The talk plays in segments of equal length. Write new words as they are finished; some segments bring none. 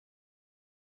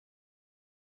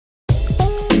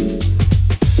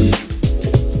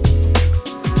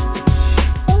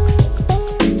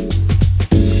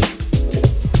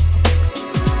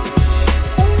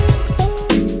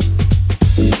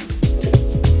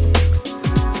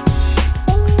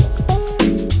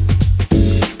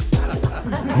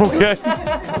Okay?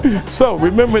 So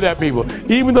remember that, people.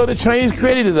 Even though the Chinese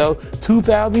created it, though,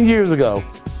 2,000 years ago,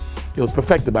 it was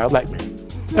perfected by a black man.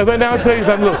 And right now, I'll tell you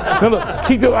something. Look, now look,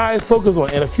 keep your eyes focused on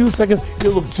it. In a few seconds,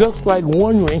 it'll look just like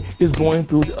one ring is going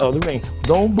through the other ring.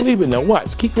 Don't believe it. Now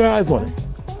watch. Keep your eyes on it.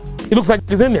 It looks like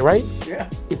it's in there, right? Yeah.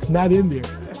 It's not in there.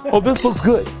 Oh, this looks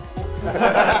good.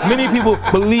 Many people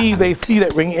believe they see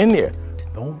that ring in there.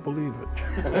 Don't believe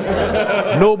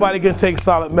it. Nobody can take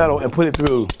solid metal and put it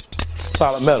through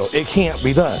solid metal. It can't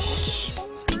be done.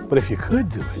 But if you could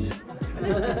do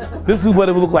it, this is what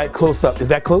it would look like close up. Is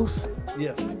that close?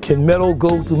 Yes. Can metal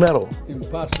go through metal?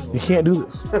 Impossible. You can't do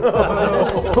this.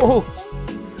 Oh.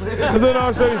 And then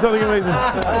I'll show you something amazing.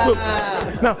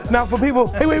 Look, now for people,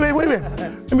 hey, wait a minute.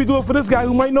 Let me do it for this guy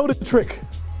who might know the trick.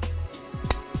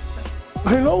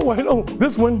 I know.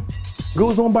 This one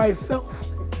goes on by itself.